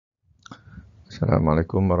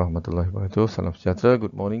Assalamualaikum warahmatullahi wabarakatuh. Salam sejahtera.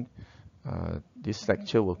 Good morning. This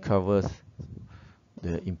lecture will cover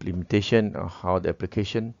the implementation of how the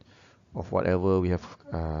application of whatever we have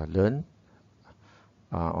learned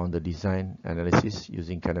on the design analysis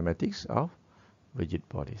using kinematics of rigid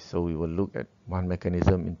bodies. So we will look at one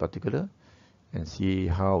mechanism in particular and see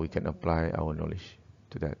how we can apply our knowledge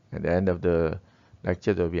to that. At the end of the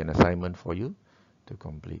lecture, there will be an assignment for you to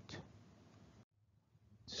complete.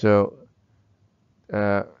 So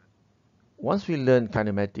once we learn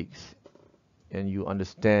kinematics and you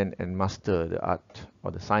understand and master the art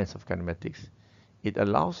or the science of kinematics, it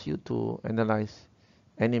allows you to analyze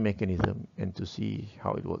any mechanism and to see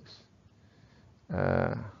how it works.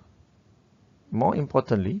 More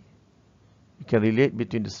importantly, you can relate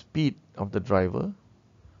between the speed of the driver,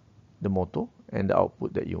 the motor, and the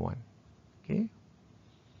output that you want. Okay.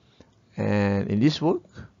 And in this work,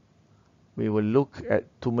 we will look at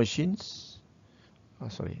two machines.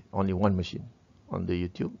 Only one machine on the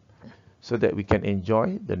YouTube, so that we can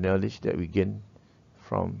enjoy the knowledge that we gain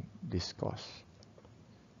from this course.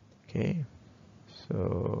 Okay,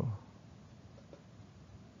 so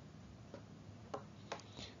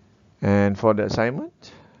and for the assignment,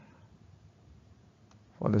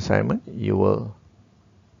 you will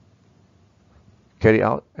carry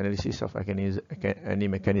out analysis of any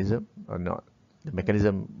mechanism or not. The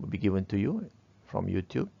mechanism will be given to you from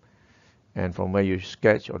YouTube, and from where you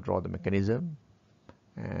sketch or draw the mechanism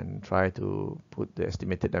and try to put the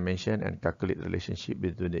estimated dimension and calculate the relationship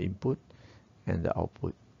between the input and the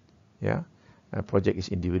output. Yeah, a project is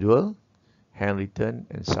individual, handwritten,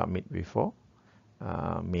 and submit before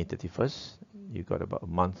May 31st. You got about a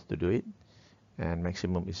month to do it, and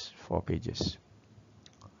maximum is 4 pages.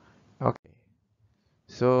 Okay,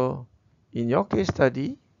 so in your case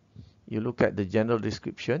study, you look at the general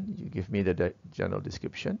description. You give me the general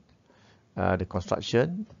description, the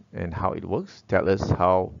construction and how it works. Tell us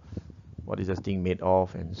what is the thing made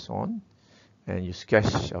of and so on. And you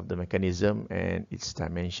sketch of the mechanism and its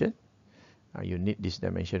dimension. You need this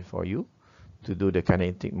dimension for you to do the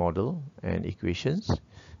kinetic model and equations.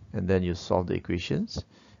 And then you solve the equations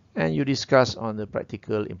and you discuss on the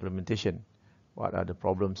practical implementation. What are the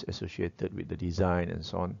problems associated with the design and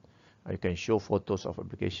so on. You can show photos of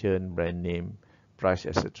application, brand name, price,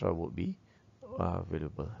 etc. would be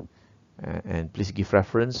available. And please give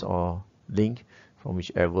reference or link from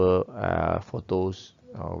whichever photos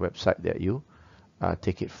or website that you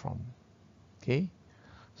take it from. Okay,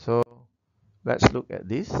 so let's look at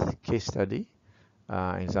this case study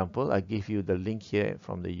example. I give you the link here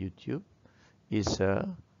from the YouTube. Is a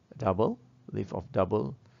lift of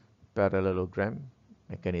double parallelogram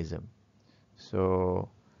mechanism. So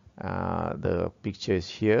the picture is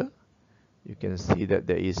here. You can see that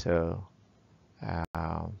there is a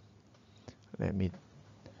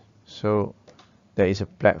there is a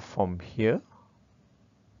platform here.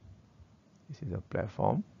 This is a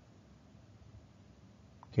platform.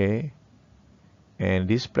 Okay, and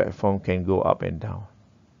this platform can go up and down.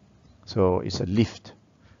 So it's a lift.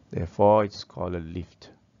 Therefore, it's called a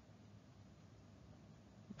lift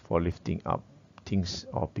for lifting up things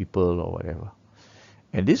or people or whatever.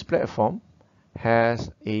 And this platform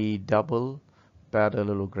has a double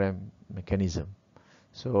parallelogram mechanism.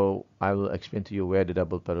 So I will explain to you where the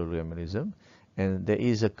double parallelogram mechanism. And there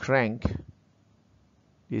is a crank.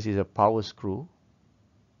 This is a power screw.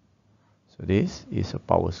 So this is a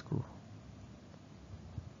power screw.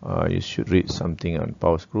 You should read something on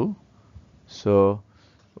power screw. So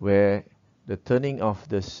where the turning of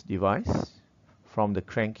this device from the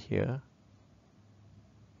crank here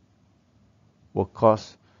will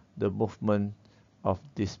cause the movement of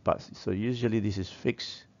this part. So usually this is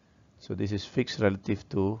fixed. So this is fixed relative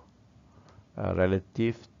to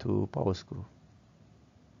power screw.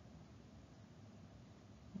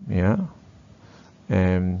 Yeah,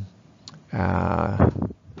 and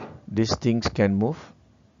these things can move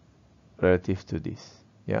relative to this.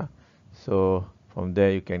 Yeah, so from there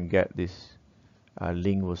you can get this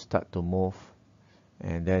link will start to move,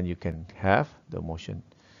 and then you can have the motion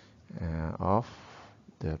of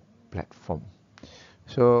the platform.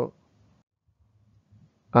 So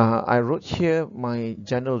I wrote here my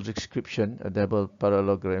general description, a double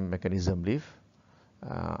parallelogram mechanism lift.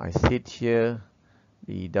 I said here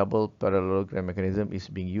the double parallelogram mechanism is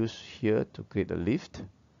being used here to create a lift.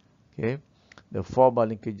 Okay, the 4 bar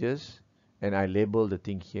linkages, and I label the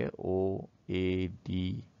thing here O, A,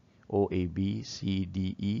 B, C,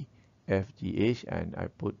 D, E, F, G, H, and I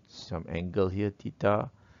put some angle here, theta.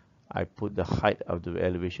 I put the height of the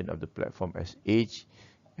elevation of the platform as H,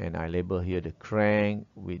 and I label here the crank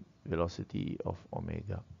with velocity of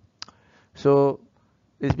omega. So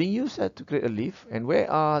it's being used to create a leaf. And where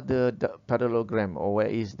are the parallelogram, or where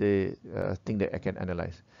is the thing that I can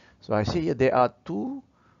analyze? So I see here there are two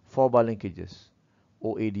 4-bar linkages,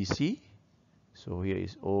 OADC. So here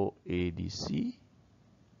is OADC,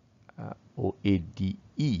 OADE,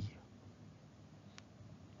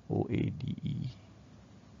 OADE,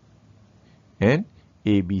 and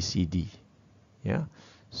ABCD. Yeah,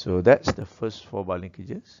 so that's the first 4-bar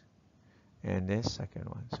linkages, and then second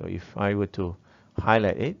one. So if I were to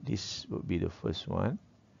highlight it, this would be the first one,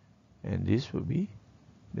 and this would be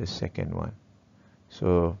the second one.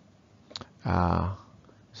 So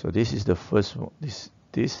so this is the first one. This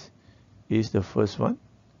is the first one,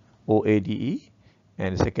 OADE,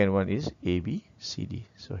 and the second one is ABCD.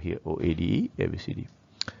 So here OADE, ABCD.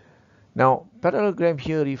 Now parallelogram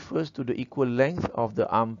here refers to the equal length of the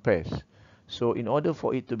arm pairs. So in order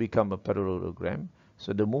for it to become a parallelogram,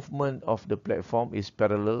 so the movement of the platform is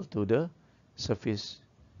parallel to the surface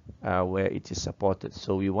where it is supported.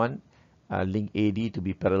 So we want link AD to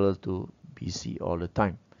be parallel to BC all the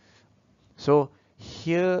time. So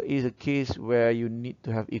here is a case where you need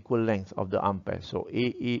to have equal length of the arm pair. So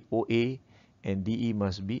OA and DE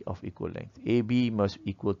must be of equal length. AB must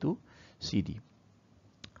equal to CD,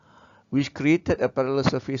 which created a parallel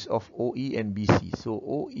surface of OE and BC. So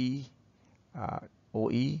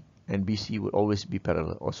OE and BC will always be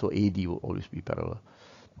parallel. Also AD will always be parallel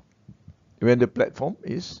when the platform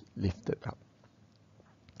is lifted up.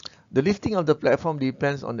 The lifting of the platform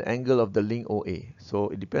depends on the angle of the link OA. So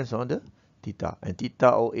it depends on the theta, and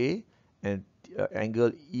theta OA and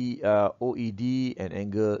angle OED and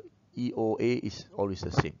angle EOA is always the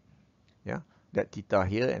same. Yeah, that theta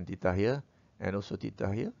here and theta here and also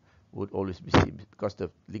theta here would always be same because the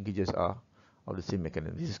linkages are of the same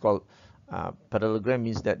mechanism. This is called parallelogram,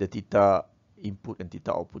 means that the theta input and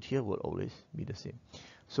theta output here will always be the same.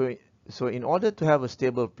 So in order to have a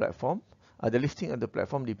stable platform, the lifting of the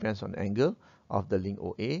platform depends on the angle of the link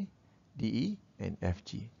OA, DE, and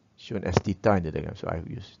FG, shown as theta in the diagram. So I've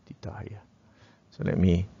used theta here. So let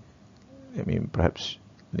me perhaps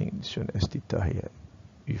link shown as theta here.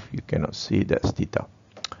 If you cannot see, that's theta.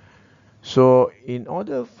 So in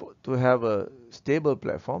order to have a stable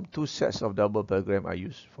platform, two sets of double parallelogram are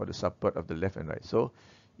used for the support of the left and right. So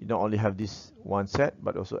you not only have this one set,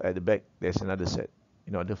 but also at the back there's another set.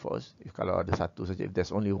 In order for us, if kalau ada satu saja, if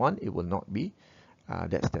there's only one, it will not be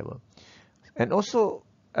that stable. And also,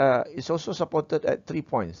 it's also supported at 3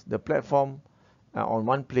 points. The platform on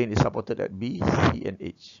one plane is supported at B, C, and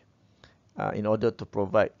H in order to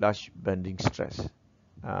provide large bending stress.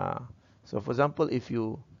 So, for example, if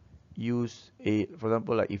you use if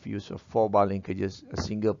you use a 4-bar linkages, a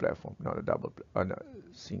single platform, not a double, no,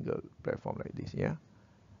 single platform like this, yeah.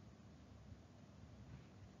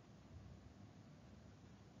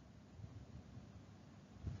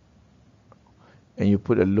 And you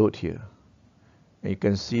put a load here, and you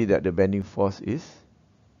can see that the bending force is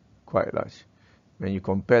quite large when you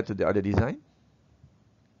compare to the other design.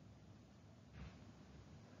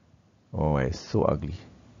 Oh, it's so ugly.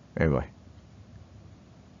 Anyway,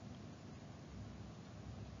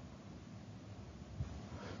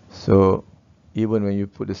 so even when you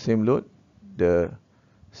put the same load, the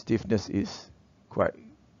stiffness is quite,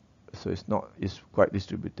 so it's quite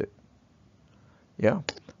distributed. Yeah,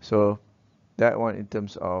 so that one in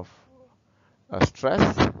terms of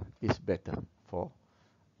stress is better for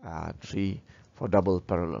double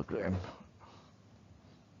parallelogram.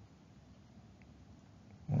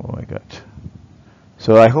 Oh my God.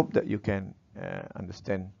 So I hope that you can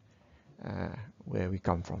understand where we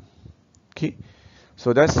come from. Okay,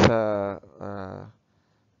 so that's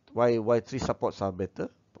why 3 supports are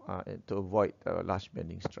better to avoid large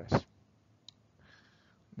bending stress.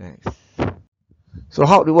 Next. So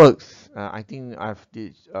how it works, I think I've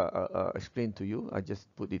explained to you. I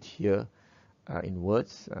just put it here in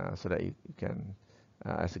words so that you can,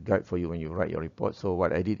 as a guide for you when you write your report. So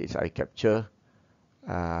what I did is I capture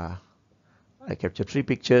 3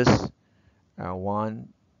 pictures, 1,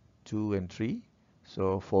 2, and 3.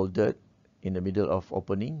 So folded in the middle of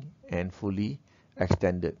opening and fully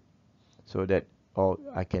extended, so that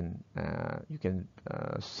you can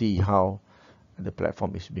see how the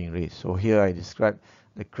platform is being raised. So here I describe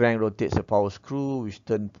the crank rotates a power screw,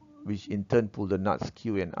 which in turn pull the nuts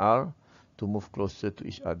Q and R to move closer to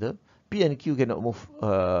each other. P and Q cannot move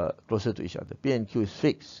closer to each other. P and Q is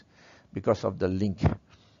fixed because of the link,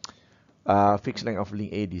 fixed length of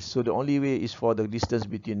link AD. So the only way is for the distance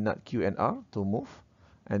between nut Q and R to move,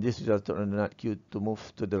 and this resulted in the nut Q to move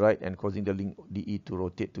to the right and causing the link DE to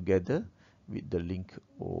rotate together with the link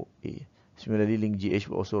OA. Similarly, link GH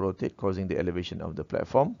will also rotate, causing the elevation of the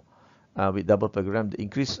platform with double parallelogram, the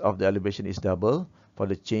increase of the elevation is double for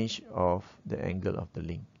the change of the angle of the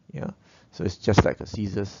link. Yeah, so it's just like a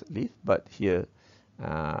scissors lift, but here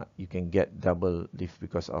you can get double lift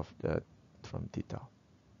because of the from theta.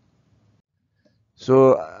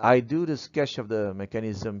 So I do the sketch of the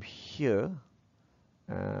mechanism here.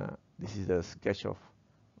 This is the sketch of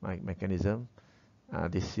my mechanism.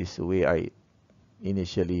 This is the way I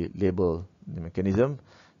initially label the mechanism.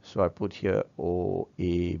 So I put here O,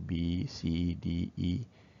 A, B, C, D, E,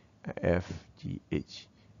 F, G, H.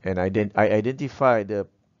 And I identify the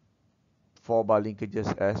 4-bar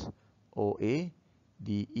linkages as O, A,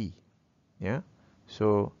 D, E. Yeah.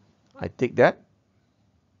 So I take that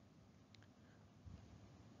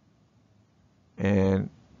and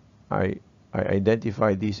I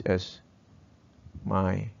identify this as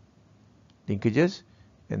my linkages,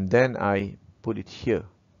 and then I put it here.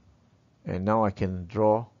 And now I can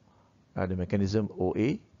draw the mechanism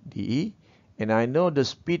OA, DE, and I know the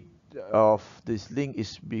speed of this link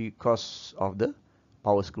is because of the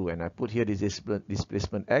power screw, and I put here this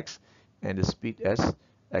displacement x and the speed as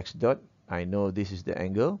x dot. I know this is the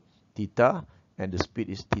angle theta and the speed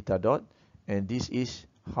is theta dot, and this is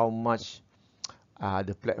how much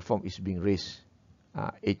the platform is being raised,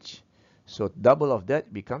 h. So double of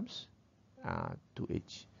that becomes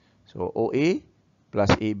 2h. So OA plus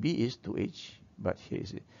AB is 2h, but here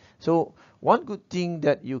is it. So one good thing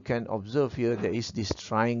that you can observe here, there is this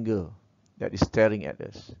triangle that is staring at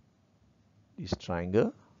us. This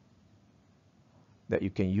triangle that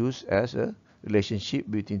you can use as a relationship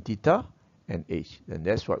between theta and h. And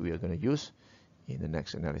that's what we are going to use in the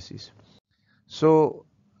next analysis. So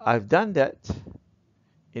I've done that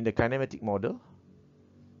in the kinematic model.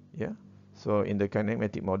 Yeah. So in the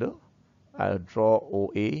kinematic model, I'll draw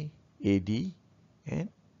OA, AD, and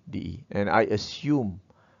DE. And I assume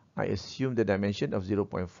the dimension of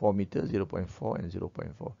 0.4 meter, 0.4, and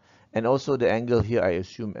 0.4. And also the angle here I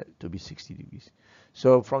assume to be 60 degrees.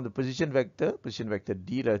 So from the position vector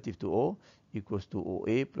D relative to O equals to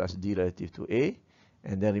OA plus D relative to A.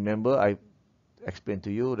 And then remember I explained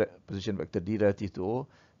to you that position vector D relative to O,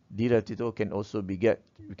 D relative to O can also be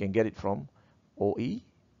we can get it from OE,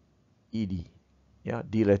 ED. Yeah,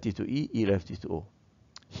 D relative to E, E relative to O.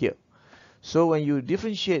 Here. So when you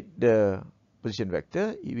differentiate the position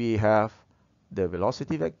vector, we have the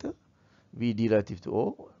velocity vector, Vd relative to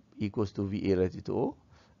O equals to Va relative to O,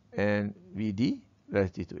 and Vd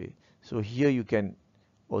relative to A. So here you can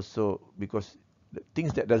also, because the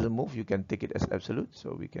things that doesn't move, you can take it as absolute,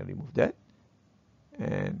 so we can remove that.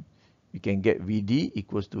 And we can get Vd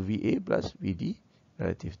equals to Va plus Vd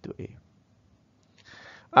relative to A.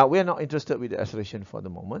 We are not interested with the acceleration for the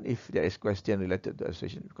moment, if there is question related to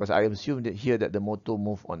acceleration, because I assume that here that the motor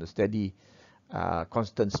move on a steady,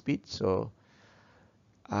 constant speed. So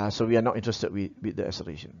we are not interested with the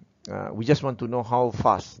acceleration. We just want to know how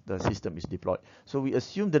fast the system is deployed. So we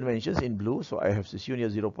assume the dimensions in blue. So I have assumed here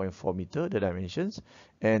 0.4 meter, the dimensions,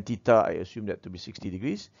 and theta I assume that to be 60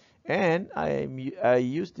 degrees. And I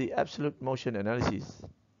use the absolute motion analysis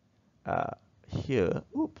here.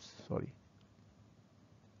 Oops, sorry.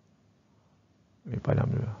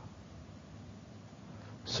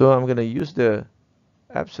 So I'm going to use the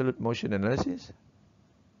absolute motion analysis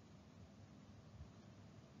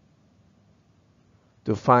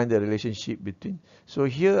to find the relationship between. So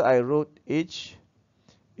here I wrote h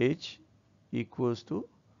equals to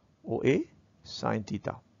OA sine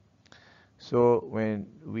theta. So when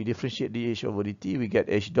we differentiate dh over dt, we get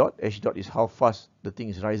h dot. H dot is how fast the thing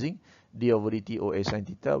is rising. D over dt OA sine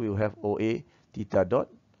theta, we will have OA theta dot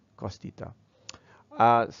cos theta.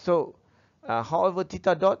 However,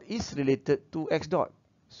 theta dot is related to x dot.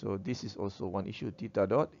 So this is also one issue. Theta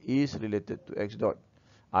dot is related to x dot,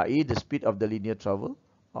 i.e. the speed of the linear travel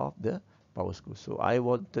of the power screw. So I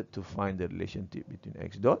wanted to find the relationship between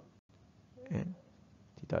x dot and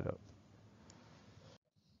theta dot.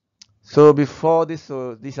 So before this,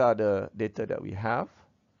 so these are the data that we have.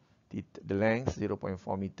 The length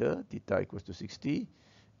 0.4 meter, theta equals to 60.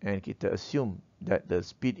 And kita assume that the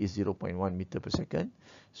speed is 0.1 meter per second.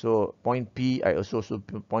 So point P, I also assume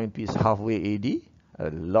point P is halfway AD. A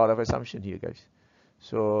lot of assumption here, guys.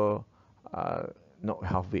 So not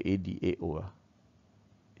halfway AD, AO.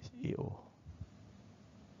 It's AO.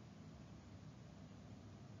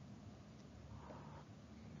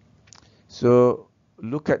 So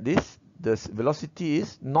look at this. The velocity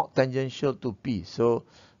is not tangential to P. So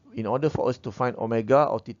in order for us to find omega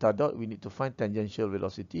or theta dot, we need to find tangential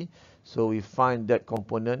velocity. So we find that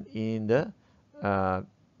component in the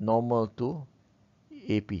normal to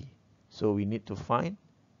AP. So we need to find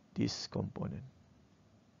this component.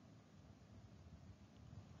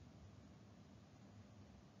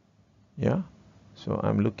 Yeah, so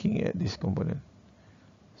I'm looking at this component.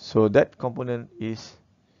 So that component is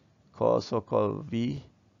also called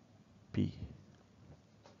VP.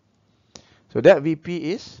 So that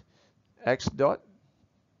VP is x dot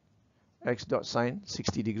sine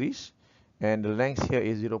 60 degrees, and the length here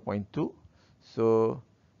is 0.2. So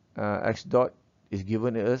x dot is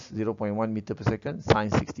given as 0.1 meter per second sine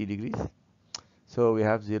 60 degrees. So we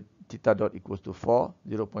have theta dot equals to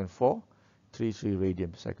 0.433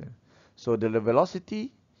 radian per second. So the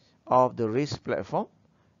velocity of the raised platform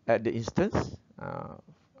at the instance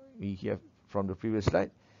we have from the previous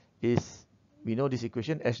slide is, we know this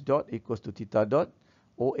equation, s dot equals to theta dot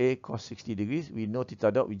OA cos 60 degrees. We know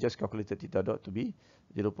theta dot, we just calculated theta dot to be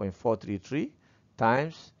 0.433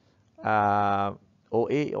 times OA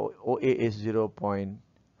is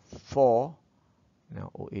 0.4.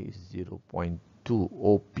 Now OA is 0.2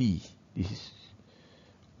 OP. This is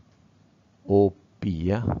OP,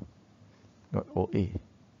 yeah, not OA.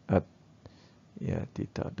 Yeah,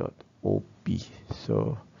 theta dot OP.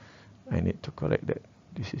 So I need to correct that.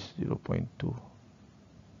 This is 0.2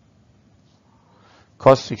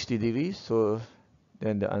 cos 60 degrees. So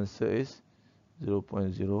then the answer is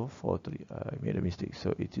 0.043. I made a mistake.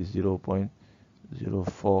 So it is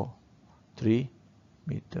 0.043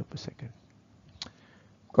 meter per second.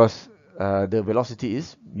 Because the velocity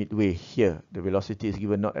is midway here. The velocity is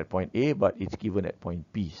given not at point A, but it's given at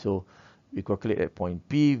point P. So we calculate at point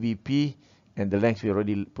P, VP, and the length, we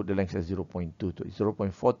already put the length as 0.2. So it's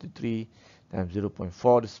 0.423 times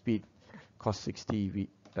 0.4, the speed, cos 60,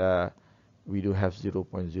 we do have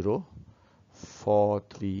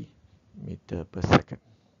 0.043 meter per second.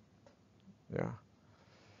 Yeah.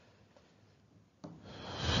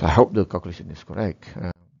 I hope the calculation is correct.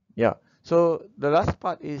 Yeah. So the last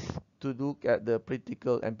part is to look at the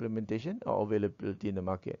practical implementation or availability in the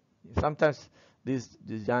market. Sometimes these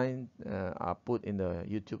designs are put in the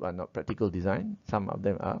YouTube are not practical design. Some of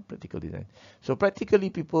them are practical design. So practically,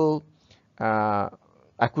 people, I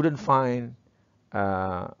couldn't find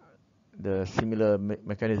the similar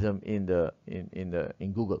mechanism in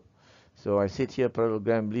Google. So I said here,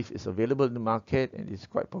 parallelogram lift is available in the market and it's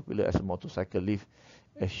quite popular as a motorcycle lift,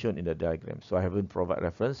 as shown in the diagram. So I haven't provided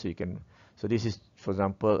reference, so you can. So this is, for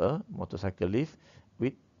example, a motorcycle lift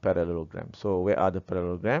with parallelogram. So where are the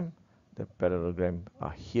parallelogram? The parallelogram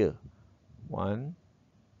are here. 1,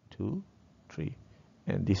 2, 3,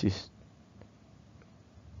 and this is.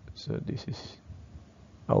 So this is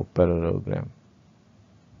our parallelogram.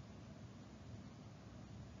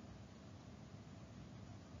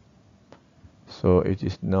 So it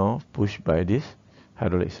is now pushed by this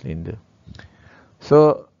hydraulic cylinder.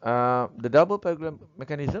 So the double parallelogram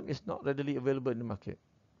mechanism is not readily available in the market,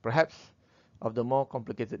 perhaps of the more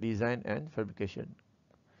complicated design and fabrication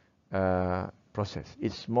process.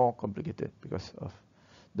 It's more complicated because of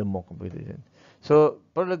the more complicated. So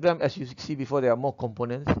parallelogram, as you see before, there are more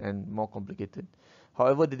components and more complicated.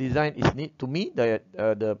 However, the design is neat. To me, the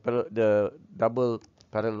double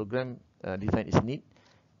parallelogram design is neat,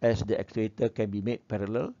 as the actuator can be made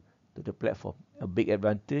parallel to the platform. A big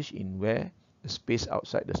advantage in where the space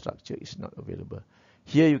outside the structure is not available.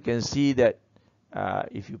 Here you can see that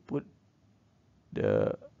if you put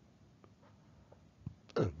the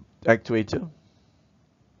actuator,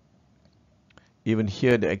 even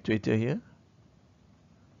here the actuator here,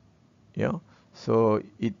 yeah, so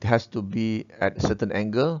it has to be at a certain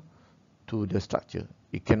angle to the structure.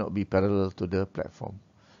 It cannot be parallel to the platform.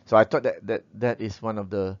 So I thought that is one of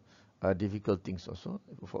the difficult things also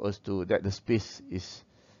for us to, that the space is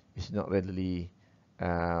not readily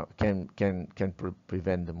can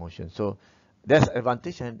prevent the motion. So there's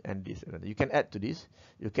advantage and disadvantage. You can add to this.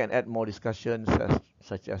 You can add more discussions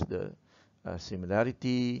such as the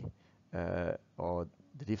similarity or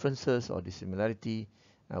the differences or the similarity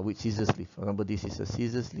with scissors lift. For example, this is a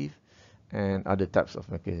scissors lift and other types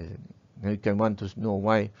of mechanism. Now you can want to know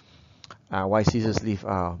why scissors lift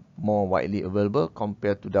are more widely available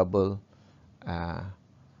compared to double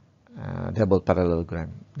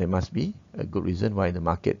parallelogram. There must be a good reason why the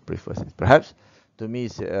market prefers it. Perhaps to me,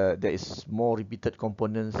 there is more repeated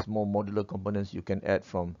components, more modular components. You can add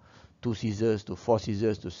from 2 scissors to 4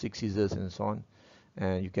 scissors to 6 scissors and so on.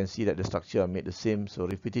 And you can see that the structure are made the same. So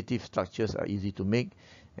repetitive structures are easy to make,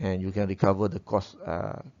 and you can recover the cost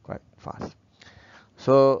quite fast.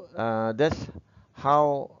 So that's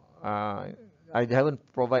how. I haven't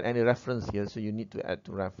provided any reference here, so you need to add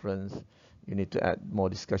to reference. You need to add more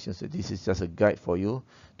discussions. So this is just a guide for you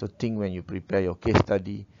to think when you prepare your case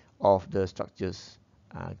study of the structures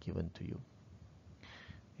given to you.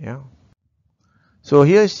 Yeah. So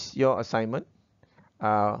here's your assignment.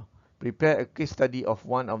 Prepare a case study of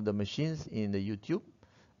one of the machines in the YouTube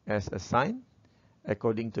as assigned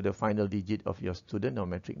according to the final digit of your student or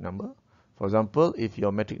metric number. For example, if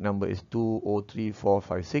your metric number is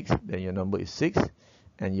 203456, then your number is 6,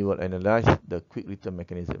 and you will analyze the quick return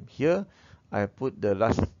mechanism. Here, I put the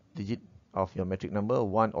last digit of your metric number,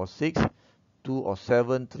 1 or 6, 2 or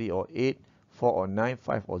 7, 3 or 8, 4 or 9,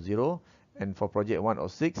 5 or 0. And for project 1 or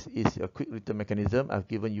 6 is a quick return mechanism. I've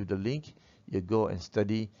given you the link. You go and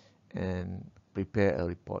study and prepare a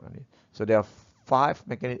report on it. So there are five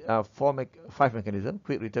mechanisms: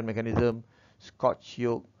 quick return mechanism, Scotch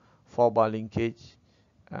yoke, 4-bar linkage,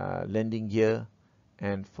 landing gear,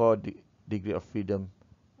 and 4 degree of freedom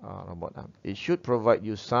robot arm. It should provide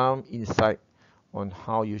you some insight on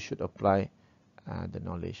how you should apply the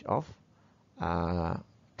knowledge of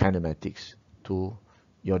kinematics to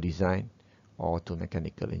your design or to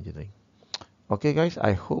mechanical engineering. Okay guys,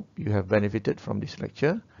 I hope you have benefited from this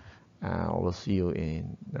lecture. I will see you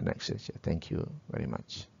in the next lecture. Thank you very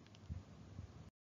much.